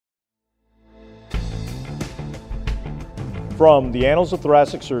From the Annals of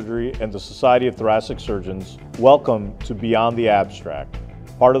Thoracic Surgery and the Society of Thoracic Surgeons, welcome to Beyond the Abstract,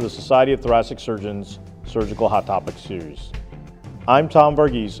 part of the Society of Thoracic Surgeons Surgical Hot Topics series. I'm Tom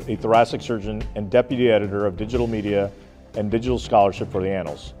Varghese, a thoracic surgeon and deputy editor of digital media and digital scholarship for the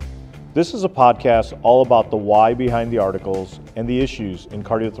Annals. This is a podcast all about the why behind the articles and the issues in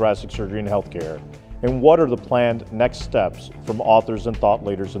cardiothoracic surgery and healthcare, and what are the planned next steps from authors and thought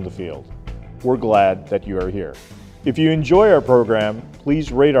leaders in the field. We're glad that you are here. If you enjoy our program,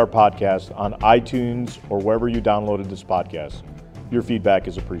 please rate our podcast on iTunes or wherever you downloaded this podcast. Your feedback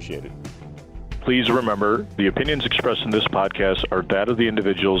is appreciated. Please remember, the opinions expressed in this podcast are that of the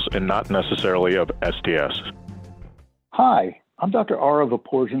individuals and not necessarily of STS. Hi, I'm Dr. Ara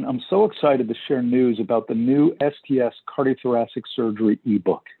Vaporjan. I'm so excited to share news about the new STS Cardiothoracic Surgery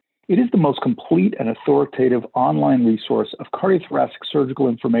ebook. It is the most complete and authoritative online resource of cardiothoracic surgical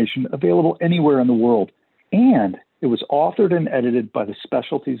information available anywhere in the world. And it was authored and edited by the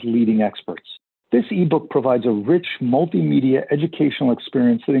specialty's leading experts. This ebook provides a rich multimedia educational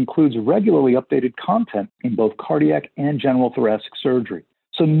experience that includes regularly updated content in both cardiac and general thoracic surgery.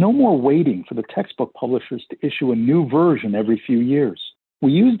 So no more waiting for the textbook publishers to issue a new version every few years.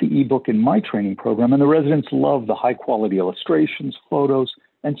 We use the ebook in my training program, and the residents love the high-quality illustrations, photos,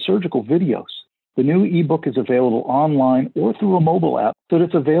 and surgical videos. The new ebook is available online or through a mobile app, so that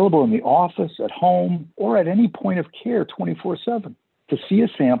it's available in the office, at home, or at any point of care 24/7. To see a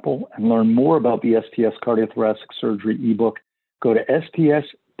sample and learn more about the STS Cardiothoracic Surgery ebook, go to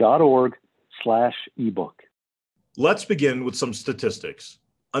sts.org/ebook. Let's begin with some statistics.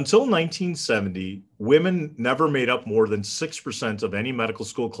 Until 1970, women never made up more than 6% of any medical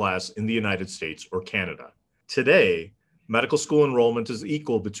school class in the United States or Canada. Today, medical school enrollment is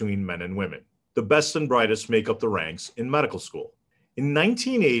equal between men and women. The best and brightest make up the ranks in medical school. In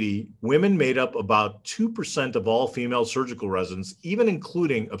 1980, women made up about 2% of all female surgical residents, even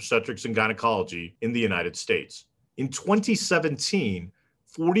including obstetrics and gynecology in the United States. In 2017,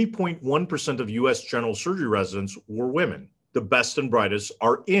 40.1% of U.S. general surgery residents were women. The best and brightest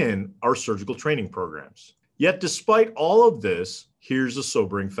are in our surgical training programs. Yet despite all of this, here's a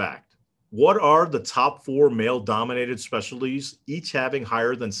sobering fact. What are the top 4 male-dominated specialties, each having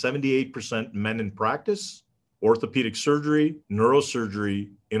higher than 78% men in practice? Orthopedic surgery, neurosurgery,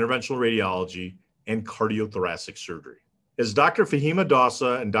 interventional radiology, and cardiothoracic surgery. As Dr. Fahima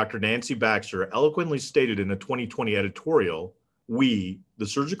Dawsa and Dr. Nancy Baxter eloquently stated in a 2020 editorial, we, the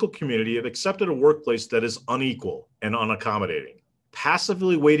surgical community, have accepted a workplace that is unequal and unaccommodating.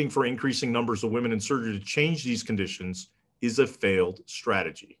 Passively waiting for increasing numbers of women in surgery to change these conditions is a failed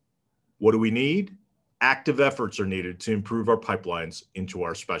strategy. What do we need? Active efforts are needed to improve our pipelines into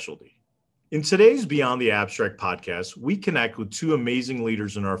our specialty. In today's Beyond the Abstract podcast, we connect with 2 amazing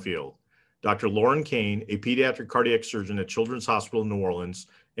leaders in our field. Dr. Lauren Kane, a pediatric cardiac surgeon at Children's Hospital in New Orleans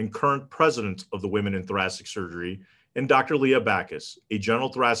and current president of the Women in Thoracic Surgery, and Dr. Leah Backus, a general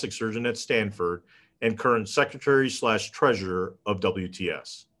thoracic surgeon at Stanford and current secretary/treasurer of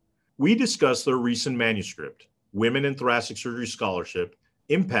WTS. We discuss their recent manuscript, Women in Thoracic Surgery Scholarship,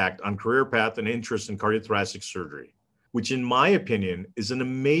 Impact on Career Path and Interest in Cardiothoracic Surgery, which in my opinion is an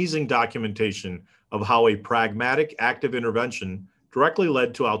amazing documentation of how a pragmatic active intervention directly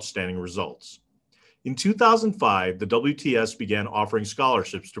led to outstanding results. In 2005, the WTS began offering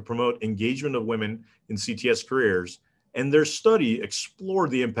scholarships to promote engagement of women in CTS careers, and their study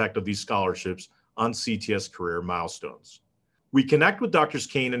explored the impact of these scholarships on CTS career milestones. We connect with Drs.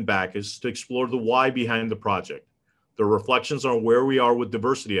 Kane and Backus to explore the why behind the project, the reflections on where we are with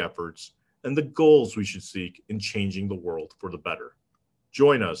diversity efforts, and the goals we should seek in changing the world for the better.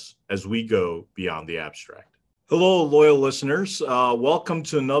 Join us as we go beyond the abstract. Hello, loyal listeners. Welcome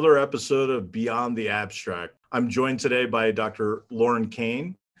to another episode of Beyond the Abstract. I'm joined today by Dr. Lauren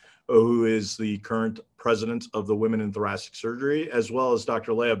Kane, who is the current president of the Women in Thoracic Surgery, as well as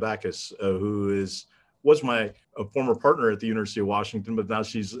Dr. Leah Backus, who was my former partner at the University of Washington, but now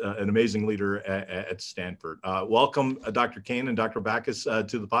she's an amazing leader at Stanford. Welcome, Dr. Kane and Dr. Backus,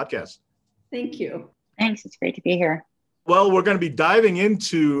 to the podcast. Thank you. Thanks. It's great to be here. Well, we're going to be diving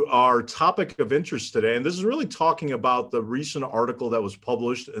into our topic of interest today, and this is really talking about the recent article that was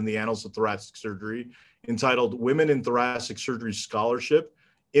published in the Annals of Thoracic Surgery entitled Women in Thoracic Surgery Scholarship,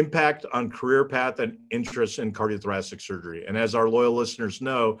 Impact on Career Path and Interest in Cardiothoracic Surgery. And as our loyal listeners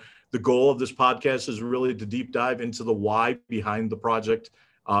know, the goal of this podcast is really to deep dive into the why behind the project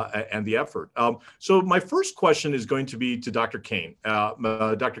and the effort. So my first question is going to be to Dr. Kane.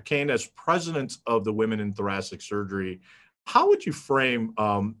 Dr. Kane, as president of the Women in Thoracic Surgery, how would you frame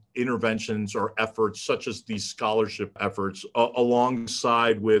interventions or efforts such as these scholarship efforts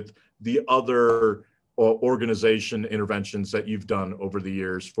alongside with the other organization interventions that you've done over the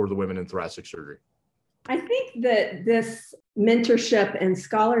years for the women in thoracic surgery? I think that this mentorship and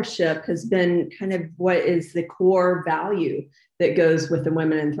scholarship has been kind of what is the core value that goes with the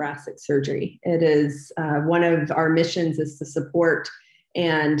women in thoracic surgery. It is one of our missions is to support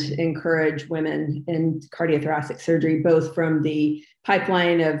and encourage women in cardiothoracic surgery, both from the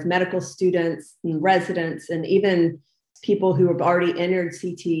pipeline of medical students and residents, and even people who have already entered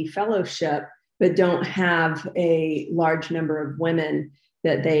CT fellowship, but don't have a large number of women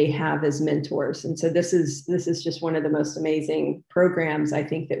that they have as mentors. And so this is just one of the most amazing programs I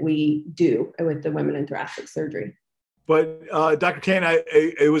think that we do with the women in thoracic surgery. But Dr. Kane,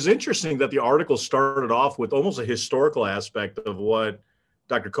 it was interesting that the article started off with almost a historical aspect of what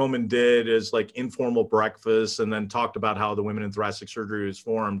Dr. Komen did as like informal breakfast, and then talked about how the women in thoracic surgery was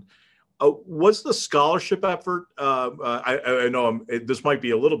formed. Was the scholarship effort, I know this might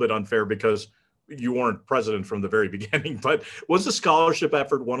be a little bit unfair because you weren't president from the very beginning, but was the scholarship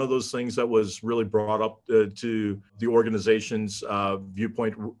effort one of those things that was really brought up to the organization's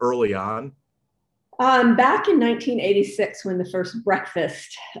viewpoint early on? Back in 1986, when the first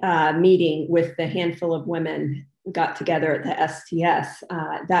breakfast meeting with the handful of women got together at the STS,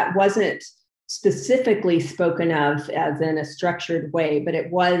 that wasn't specifically spoken of as in a structured way, but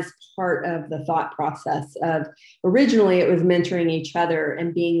it was part of the thought process of originally it was mentoring each other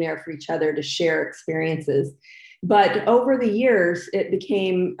and being there for each other to share experiences. But over the years, it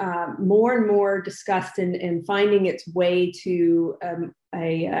became more and more discussed and finding its way to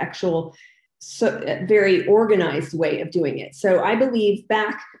a actual very organized way of doing it. So I believe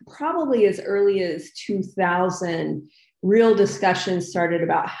back probably as early as 2000, real discussions started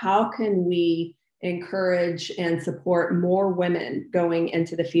about how can we encourage and support more women going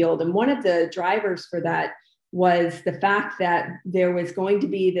into the field. And one of the drivers for that was the fact that there was going to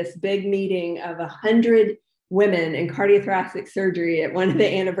be this big meeting of 100 women in cardiothoracic surgery at one of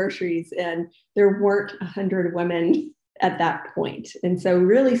the anniversaries, and there weren't 100 women at that point. And so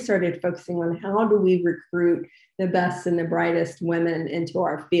really started focusing on how do we recruit the best and the brightest women into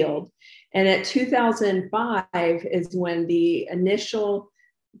our field. And at 2005 is when the initial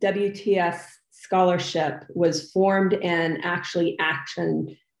WTS scholarship was formed and actually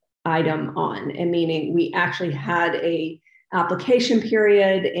action item on, and meaning we actually had a application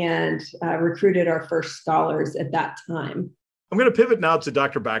period and recruited our first scholars at that time. I'm going to pivot now to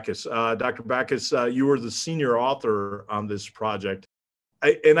Dr. Backus. Dr. Backus, you were the senior author on this project.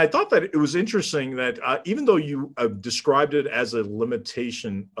 I thought that it was interesting that even though you described it as a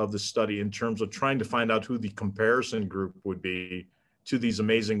limitation of the study in terms of trying to find out who the comparison group would be to these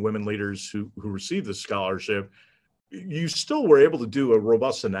amazing women leaders who received the scholarship, you still were able to do a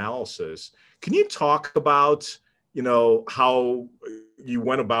robust analysis. Can you talk about, how you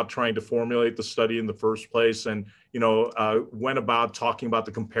went about trying to formulate the study in the first place, and went about talking about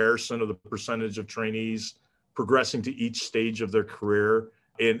the comparison of the percentage of trainees progressing to each stage of their career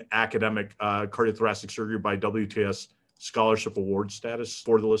in academic cardiothoracic surgery by WTS scholarship award status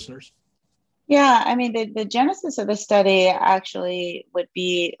for the listeners? Yeah, I mean, the genesis of the study actually would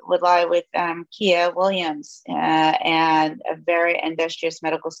lie with Kia Williams, and a very industrious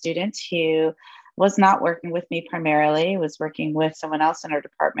medical student who was not working with me primarily, was working with someone else in our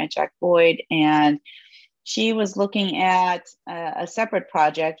department, Jack Boyd, and she was looking at a separate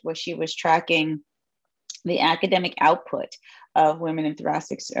project where she was tracking the academic output of women in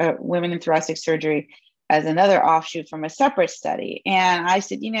thoracic surgery as another offshoot from a separate study. And I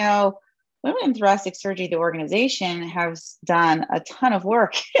said, Women in Thoracic Surgery, the organization, has done a ton of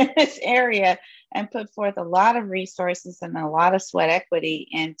work in this area and put forth a lot of resources and a lot of sweat equity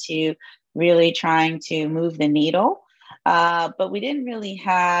into really trying to move the needle. But we didn't really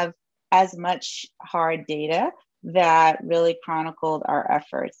have as much hard data that really chronicled our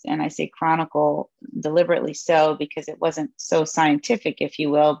efforts. And I say chronicle deliberately so because it wasn't so scientific, if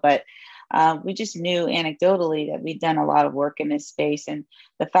you will, but we just knew anecdotally that we'd done a lot of work in this space. And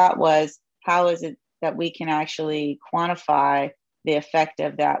the thought was, how is it that we can actually quantify the effect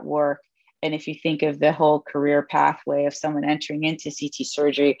of that work? And if you think of the whole career pathway of someone entering into CT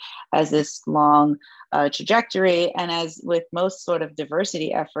surgery as this long trajectory, and as with most sort of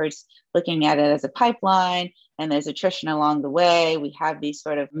diversity efforts, looking at it as a pipeline, and there's attrition along the way, we have these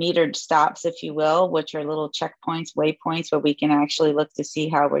sort of metered stops, if you will, which are little checkpoints, waypoints, where we can actually look to see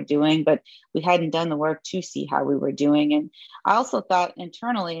how we're doing, but we hadn't done the work to see how we were doing. And I also thought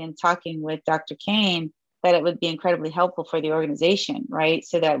internally in talking with Dr. Kane, that it would be incredibly helpful for the organization, right?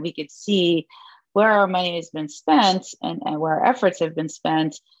 So that we could see where our money has been spent and where our efforts have been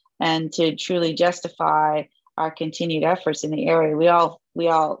spent, and to truly justify our continued efforts in the area. We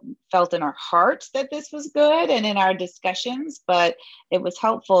all felt in our hearts that this was good and in our discussions, but it was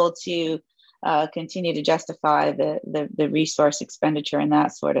helpful to continue to justify the resource expenditure and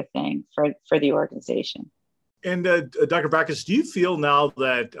that sort of thing for the organization. And Dr. Backus, do you feel now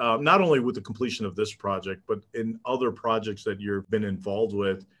that not only with the completion of this project, but in other projects that you've been involved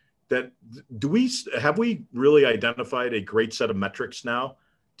with, that have we really identified a great set of metrics now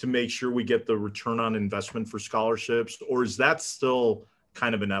to make sure we get the return on investment for scholarships? Or is that still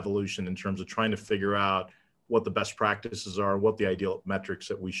kind of an evolution in terms of trying to figure out what the best practices are, what the ideal metrics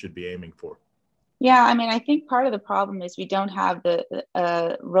that we should be aiming for? Yeah, I mean, I think part of the problem is we don't have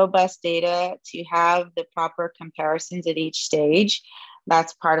the robust data to have the proper comparisons at each stage.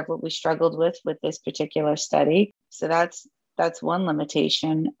 That's part of what we struggled with this particular study. So that's one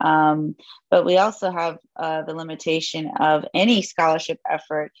limitation. But we also have the limitation of any scholarship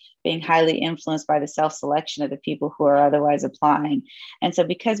effort being highly influenced by the self-selection of the people who are otherwise applying. And so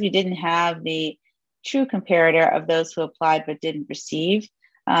because we didn't have the true comparator of those who applied but didn't receive,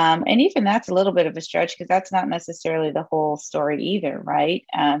 and even that's a little bit of a stretch because that's not necessarily the whole story either, right?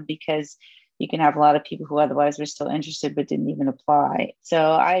 Because you can have a lot of people who otherwise were still interested but didn't even apply. So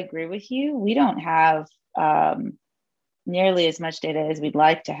I agree with you. We don't have nearly as much data as we'd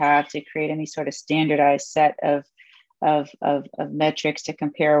like to have to create any sort of standardized set of metrics to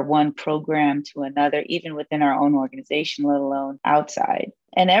compare one program to another, even within our own organization, let alone outside.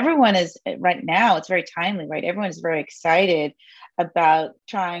 And everyone is right now, it's very timely, right? Everyone is very excited about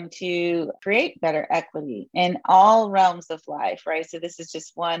trying to create better equity in all realms of life, right? So this is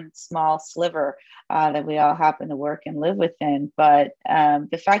just one small sliver that we all happen to work and live within. But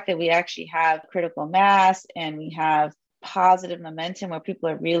the fact that we actually have critical mass and we have positive momentum where people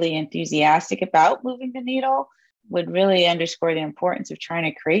are really enthusiastic about moving the needle would really underscore the importance of trying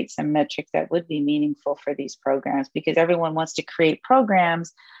to create some metrics that would be meaningful for these programs, because everyone wants to create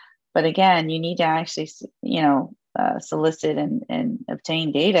programs. But again, you need to actually, solicit and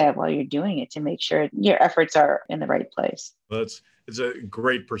obtain data while you're doing it to make sure your efforts are in the right place. It's a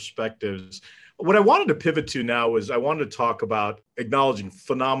great perspective. What I wanted to pivot to now is I wanted to talk about acknowledging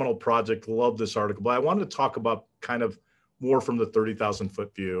phenomenal project. Love this article, but I wanted to talk about kind of more from the 30,000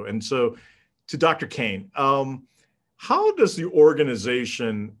 foot view. And so to Dr. Kane, how does the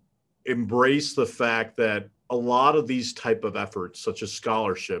organization embrace the fact that a lot of these type of efforts, such as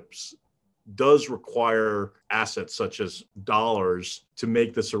scholarships, does require assets such as dollars to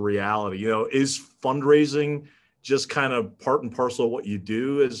make this a reality? Is fundraising just kind of part and parcel of what you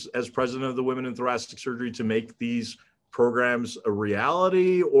do as president of the Women in Thoracic Surgery to make these programs a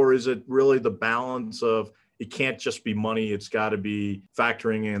reality? Or is it really the balance of it can't just be money, it's got to be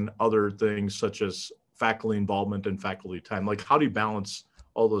factoring in other things such as faculty involvement and faculty time? Like, how do you balance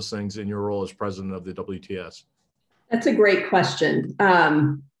all those things in your role as president of the WTS? That's a great question.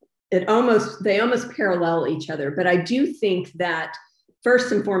 They almost parallel each other, but I do think that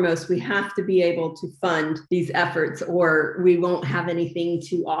first and foremost, we have to be able to fund these efforts or we won't have anything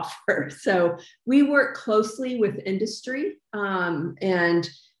to offer. So we work closely with industry and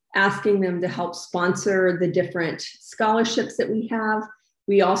asking them to help sponsor the different scholarships that we have.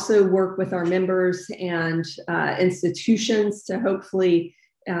 We also work with our members and institutions to hopefully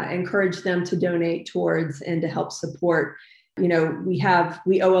encourage them to donate towards and to help support. We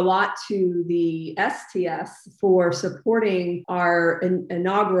owe a lot to the STS for supporting our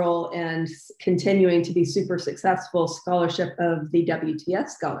inaugural and continuing to be super successful scholarship of the WTS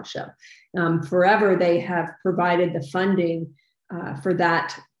scholarship. Forever, they have provided the funding for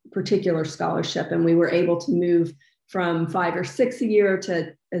that particular scholarship, and we were able to move from 5 or 6 a year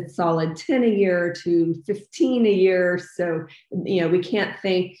to a solid 10 a year to 15 a year. So, we can't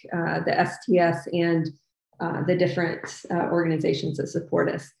thank the STS and the different organizations that support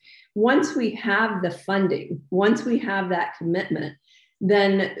us. Once we have the funding, once we have that commitment,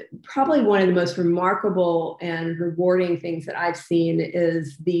 then probably one of the most remarkable and rewarding things that I've seen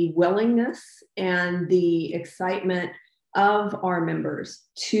is the willingness and the excitement of our members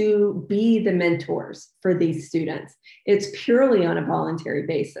to be the mentors for these students. It's purely on a voluntary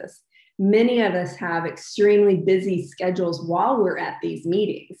basis. Many of us have extremely busy schedules while we're at these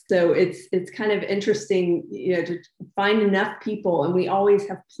meetings. So it's kind of interesting, to find enough people, and we always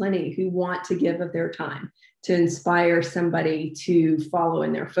have plenty who want to give of their time to inspire somebody to follow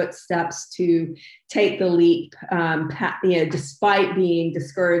in their footsteps, to take the leap, despite being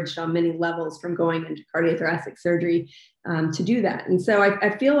discouraged on many levels from going into cardiothoracic surgery, to do that. And so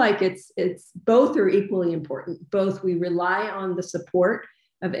I feel like it's both are equally important. Both we rely on the support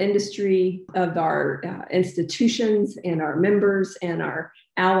of industry, of our institutions and our members and our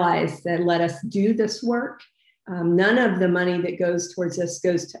allies that let us do this work. None of the money that goes towards this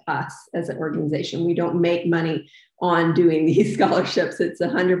goes to us as an organization. We don't make money on doing these scholarships. It's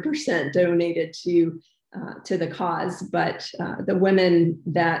 100% donated to the cause, but the women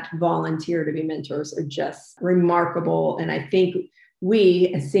that volunteer to be mentors are just remarkable. And I think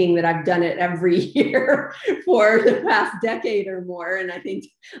seeing that I've done it every year for the past decade or more, and I think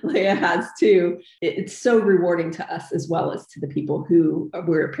Leah has too, it's so rewarding to us as well as to the people who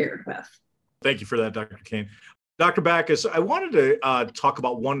we're paired with. Thank you for that, Dr. Kane. Dr. Backus, I wanted to talk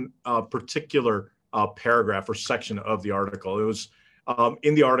about one particular paragraph or section of the article. It was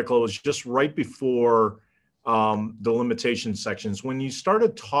in the article, it was just right before the limitation sections, when you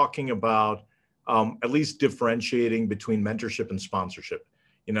started talking about at least differentiating between mentorship and sponsorship.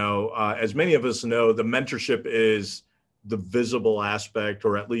 As many of us know, the mentorship is the visible aspect,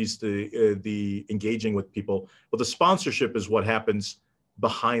 or at least the engaging with people, but the sponsorship is what happens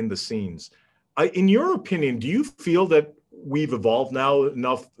behind the scenes. In your opinion, do you feel that we've evolved now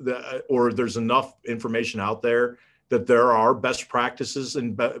enough or there's enough information out there that there are best practices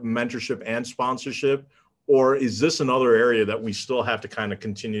in mentorship and sponsorship? Or is this another area that we still have to kind of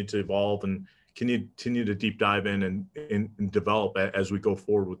continue to evolve and continue to deep dive in and develop as we go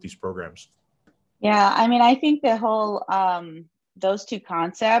forward with these programs? Yeah, I mean, I think the whole, those two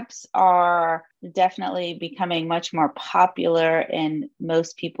concepts are definitely becoming much more popular in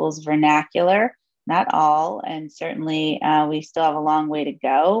most people's vernacular. Not all, and certainly we still have a long way to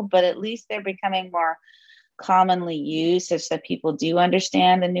go, but at least they're becoming more commonly used such that people do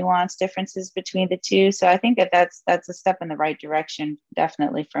understand the nuanced differences between the two. So I think that that's a step in the right direction,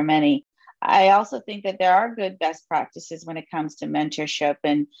 definitely for many. I also think that there are good best practices when it comes to mentorship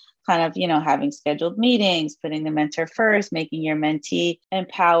and kind of, having scheduled meetings, putting the mentor first, making your mentee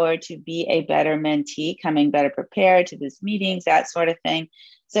empowered to be a better mentee, coming better prepared to these meetings, that sort of thing.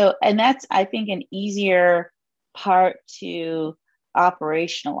 So, and that's, I think, an easier part to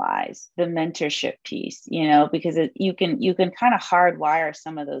operationalize, the mentorship piece, because you can kind of hardwire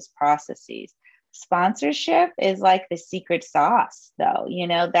some of those processes. Sponsorship is like the secret sauce, though.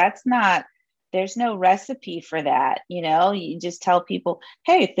 There's no recipe for that. You just tell people,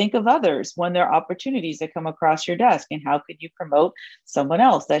 hey, think of others when there are opportunities that come across your desk, and how could you promote someone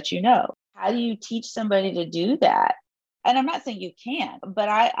else that you know? How do you teach somebody to do that? And I'm not saying you can't, but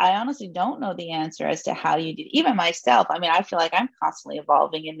I honestly don't know the answer as to how you do. Even myself, I mean, I feel like I'm constantly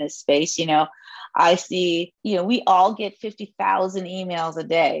evolving in this space. I see, we all get 50,000 emails a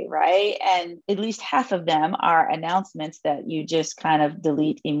day, right? And at least half of them are announcements that you just kind of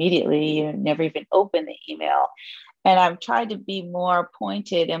delete immediately. You never even open the email. And I've tried to be more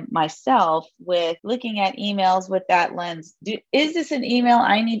pointed in myself with looking at emails with that lens. Is this an email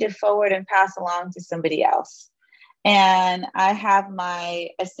I need to forward and pass along to somebody else? And I have my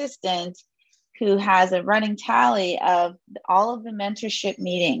assistant who has a running tally of all of the mentorship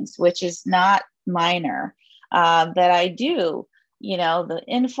meetings, which is not minor, that I do, the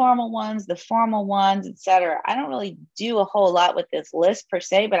informal ones, the formal ones, et cetera. I don't really do a whole lot with this list per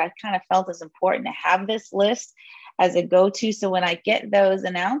se, but I kind of felt it's important to have this list as a go-to. So when I get those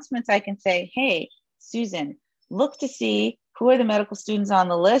announcements, I can say, hey, Susan, look to see who are the medical students on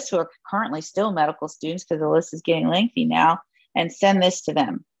the list who are currently still medical students, because the list is getting lengthy now, and send this to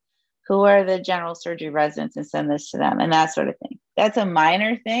them. Who are the general surgery residents, and send this to them, and that sort of thing. That's a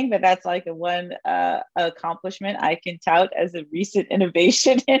minor thing, but that's like a one accomplishment I can tout as a recent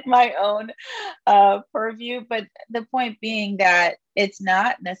innovation in my own purview. But the point being that it's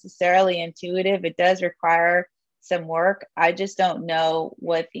not necessarily intuitive. It does require some work. I just don't know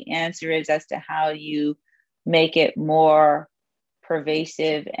what the answer is as to how you make it more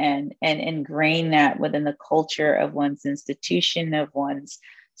pervasive and ingrain that within the culture of one's institution, of one's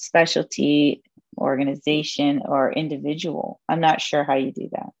specialty, organization, or individual. I'm not sure how you do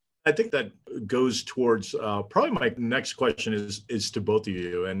that. I think that goes towards probably my next question is to both of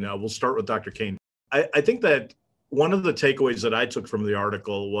you, and we'll start with Dr. Kane. I think that one of the takeaways that I took from the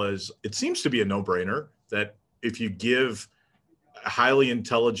article was it seems to be a no-brainer that if you give highly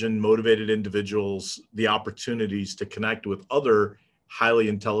intelligent, motivated individuals the opportunities to connect with other highly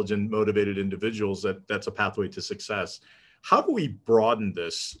intelligent, motivated individuals, that's a pathway to success. How do we broaden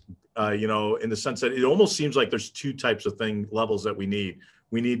this, in the sense that it almost seems like there's two types of levels that we need.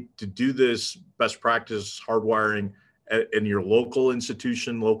 We need to do this best practice hardwiring in your local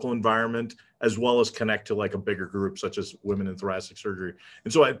institution, local environment, as well as connect to like a bigger group such as women in thoracic surgery.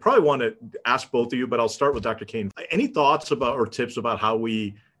 And so I probably want to ask both of you, but I'll start with Dr. Kane. Any thoughts about or tips about how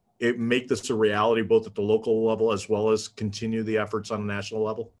we make this a reality, both at the local level as well as continue the efforts on a national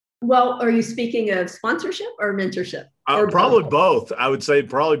level? Well, are you speaking of sponsorship or mentorship? Probably both. I would say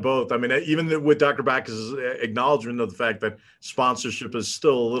probably both. I mean, even with Dr. Backus's acknowledgement of the fact that sponsorship is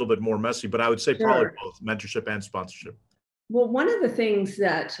still a little bit more messy, but I would say probably both, mentorship and sponsorship. Well, one of the things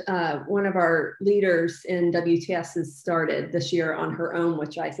that one of our leaders in WTS has started this year on her own,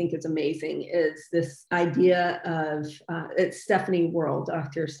 which I think is amazing, is this idea of, it's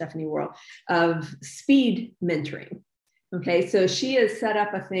Dr. Stephanie Worrell, of speed mentoring. Okay, so she has set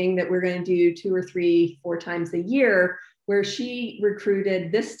up a thing that we're going to do 2 or 3, 4 times a year, where she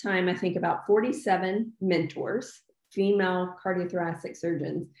recruited this time, I think about 47 mentors, female cardiothoracic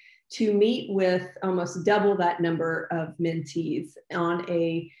surgeons, to meet with almost double that number of mentees on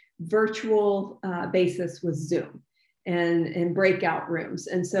a virtual basis with Zoom and breakout rooms.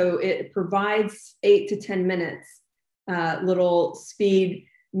 And so it provides 8 to 10 minutes, little speed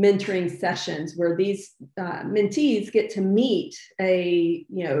mentoring sessions where these mentees get to meet maybe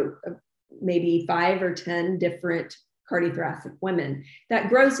 5 or 10 different cardiothoracic women. That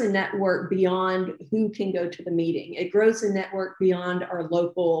grows a network beyond who can go to the meeting. It grows a network beyond our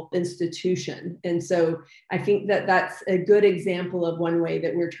local institution. And so I think that that's a good example of one way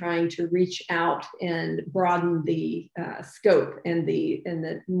that we're trying to reach out and broaden the scope and the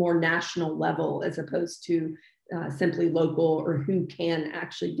more national level, as opposed to simply local or who can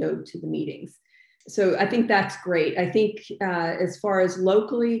actually go to the meetings. So I think that's great. I think as far as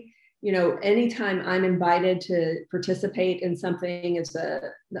locally, anytime I'm invited to participate in something as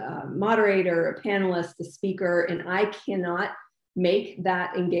a moderator, a panelist, a speaker, and I cannot make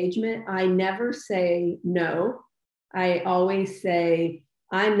that engagement, I never say no. I always say,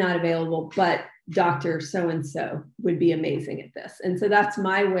 I'm not available, but Dr. So-and-so would be amazing at this. And so that's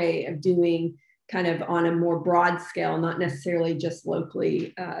my way of doing kind of on a more broad scale, not necessarily just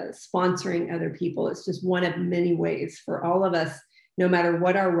locally sponsoring other people. It's just one of many ways for all of us, no matter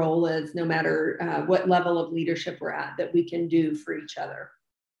what our role is, no matter what level of leadership we're at, that we can do for each other.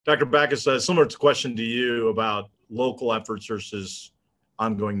 Dr. Backus, similar question to you about local efforts versus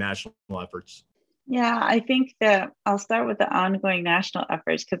ongoing national efforts. Yeah, I think that I'll start with the ongoing national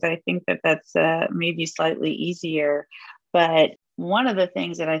efforts because I think that that's maybe slightly easier. But one of the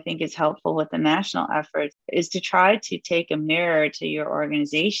things that I think is helpful with the national efforts is to try to take a mirror to your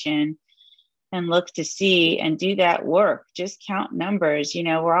organization and look to see and do that work. Just count numbers.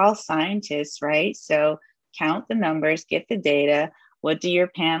 We're all scientists, right? So count the numbers, get the data. What do your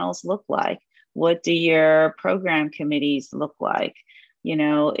panels look like? What do your program committees look like?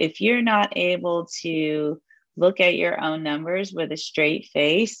 If you're not able to look at your own numbers with a straight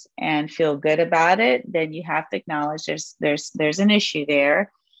face and feel good about it, then you have to acknowledge there's an issue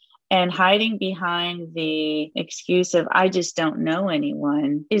there. And hiding behind the excuse of, I just don't know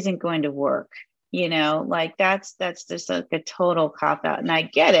anyone, isn't going to work. That's just like a total cop out. And I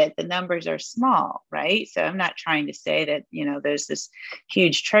get it. The numbers are small, right? So I'm not trying to say that, there's this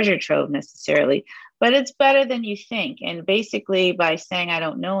huge treasure trove necessarily, but it's better than you think. And basically by saying, I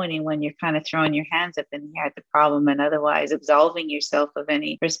don't know anyone, you're kind of throwing your hands up in the air at the problem and otherwise absolving yourself of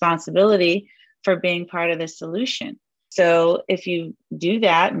any responsibility for being part of the solution. So if you do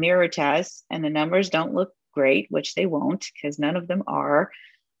that mirror test and the numbers don't look great, which they won't because none of them are,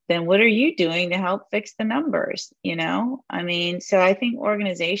 then what are you doing to help fix the numbers? So I think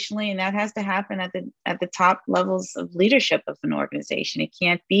organizationally, and that has to happen at the top levels of leadership of an organization. It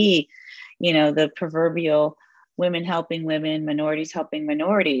can't be, the proverbial women helping women, minorities helping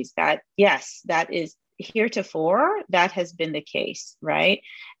minorities. That is heretofore, that has been the case, right?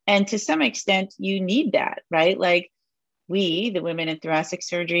 And to some extent, you need that, right? Like we, the women in thoracic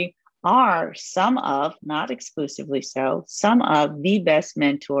surgery, are some of, not exclusively so, some of the best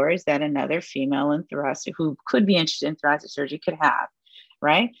mentors that another female in thoracic who could be interested in thoracic surgery could have,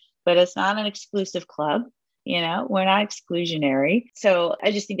 right? But it's not an exclusive club. We're not exclusionary. So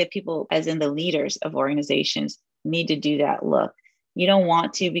I just think that people, as in the leaders of organizations, need to do that look. You don't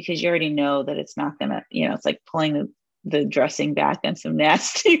want to because you already know that it's not going to, it's like pulling the dressing back on some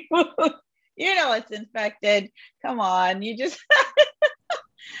nasty food. It's infected. Come on. You just...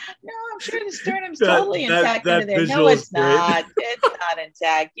 No, I'm sure the sternum's totally intact under there. No, it's not. It's not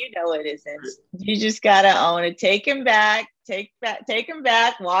intact. It isn't. You just got to own it. Take him back. Take him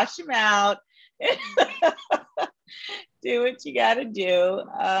back. Wash him out. Do what you got to do,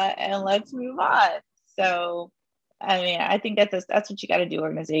 and let's move on. So, I think that's what you got to do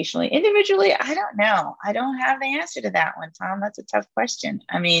organizationally. Individually, I don't know. I don't have the answer to that one, Tom. That's a tough question.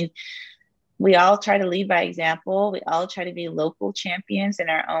 We all try to lead by example. We all try to be local champions in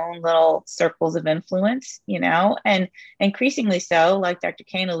our own little circles of influence, and increasingly so, like Dr.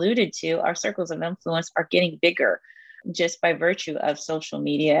 Kane alluded to, our circles of influence are getting bigger just by virtue of social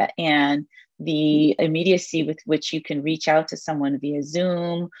media and the immediacy with which you can reach out to someone via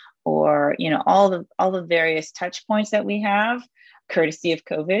Zoom, or all the various touch points that we have, courtesy of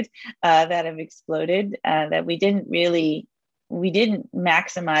COVID, that have exploded, that we didn't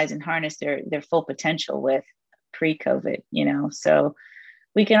maximize and harness their full potential with pre-COVID. So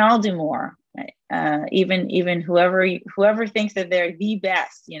we can all do more. Even whoever thinks that they're the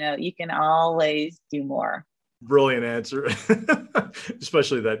best, you can always do more. Brilliant answer.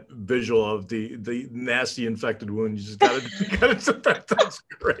 Especially that visual of the nasty infected wound. You just gotta that's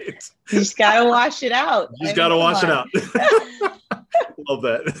great. You just gotta wash it out. You just gotta wash it out. Love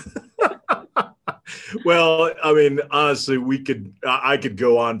that. Well, I mean, honestly, I could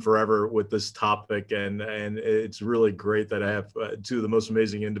go on forever with this topic, and it's really great that I have two of the most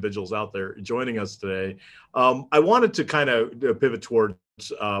amazing individuals out there joining us today. I wanted to kind of pivot towards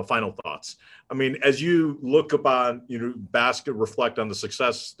final thoughts. I mean, as you look upon, reflect on the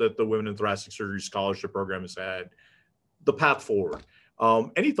success that the Women in Thoracic Surgery Scholarship Program has had, the path forward.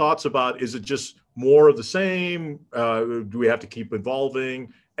 Any thoughts about, is it just more of the same? Do we have to keep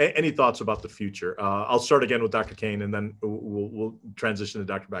evolving? Any thoughts about the future? I'll start again with Dr. Kane, and then we'll transition to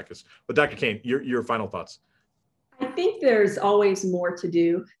Dr. Backus. But Dr. Kane, your final thoughts. I think there's always more to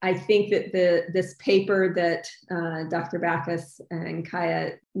do. I think that this paper that Dr. Backus and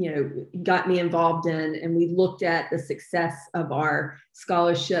Kaya, got me involved in, and we looked at the success of our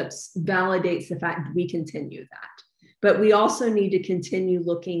scholarships, validates the fact that we continue that. But we also need to continue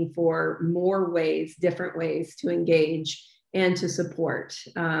looking for more ways, different ways to engage and to support.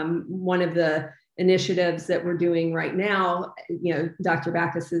 One of the initiatives that we're doing right now, Dr.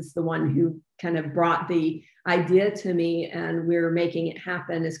 Backus is the one who kind of brought the idea to me, and we're making it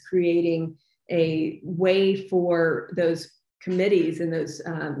happen, is creating a way for those committees and those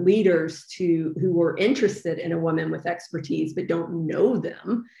leaders who were interested in a woman with expertise but don't know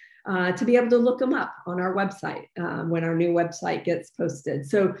them, to be able to look them up on our website when our new website gets posted.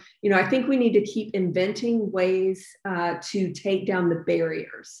 So, I think we need to keep inventing ways to take down the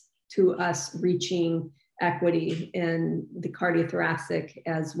barriers to us reaching equity in the cardiothoracic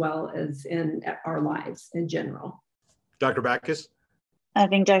as well as in our lives in general. Dr. Backus? I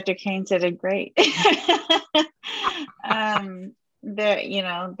think Dr. Kane said it great.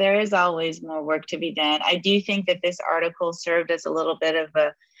 There is always more work to be done. I do think that this article served as a little bit of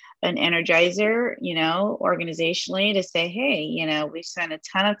an energizer, organizationally, to say, hey, we spent a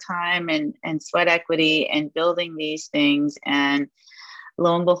ton of time and sweat equity and building these things, and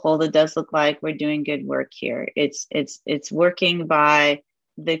lo and behold, it does look like we're doing good work here. It's working by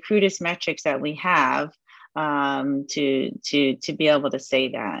the crudest metrics that we have to be able to say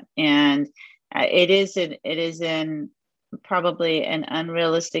that. And it is probably an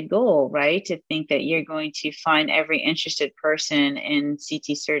unrealistic goal, right? To think that you're going to find every interested person in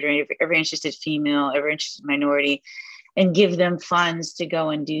CT surgery, every interested female, every interested minority, and give them funds to go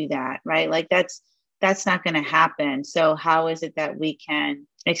and do that, right? Like that's not going to happen. So how is it that we can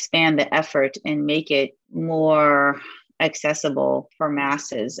expand the effort and make it more accessible for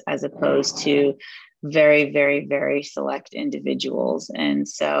masses, as opposed to very, very, very select individuals? And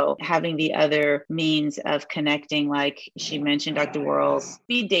so having the other means of connecting, like she mentioned, Dr. Worrell's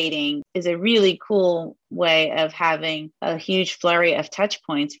speed dating, is a really cool way of having a huge flurry of touch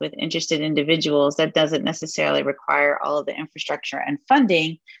points with interested individuals that doesn't necessarily require all of the infrastructure and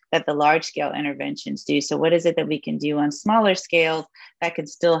funding that the large scale interventions do. So what is it that we can do on smaller scales that could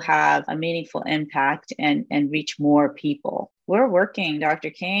still have a meaningful impact and reach more people? We're working. Dr.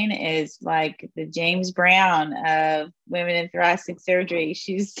 Kane is like the James Brown of women in thoracic surgery.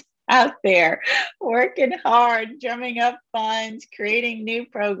 She's out there working hard, drumming up funds, creating new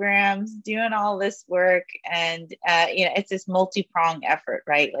programs, doing all this work. And, it's this multi-pronged effort,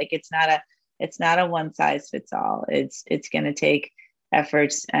 right? Like it's not a one size fits all. It's going to take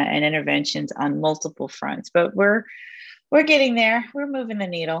efforts and interventions on multiple fronts, but we're getting there. We're moving the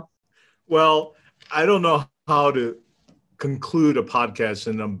needle. Well, I don't know how to conclude a podcast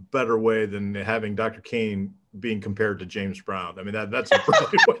in a better way than having Dr. Kane being compared to James Brown. I mean, that's a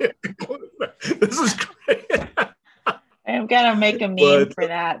brilliant way of concluding that. This is great. I'm going to make a meme for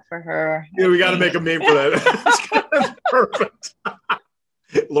that for her. Yeah, we got to make a meme for that. That's perfect.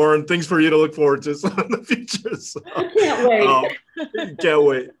 Lauren, things for you to look forward to in the future. So, can't wait. Can't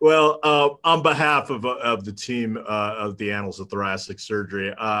wait. Well, on behalf of the team of the Annals of Thoracic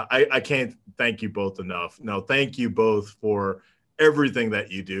Surgery, I can't thank you both enough. No, thank you both for everything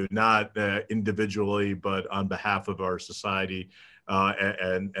that you do, not individually, but on behalf of our society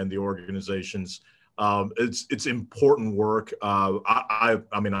and the organizations. It's important work. I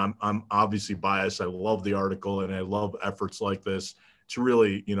mean, I'm obviously biased. I love the article and I love efforts like this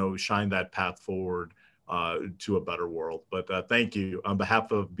really, shine that path forward to a better world. But thank you on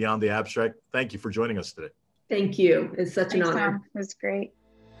behalf of Beyond the Abstract. Thank you for joining us today. Thank you. It's such an honor. Tom. It was great.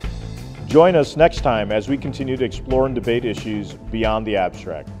 Join us next time as we continue to explore and debate issues beyond the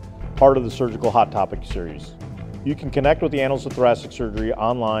abstract, part of the Surgical Hot Topic series. You can connect with the Annals of Thoracic Surgery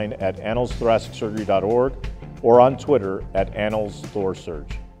online at annalsthoracic surgery.org or on Twitter at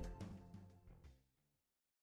AnnalsThorSurge.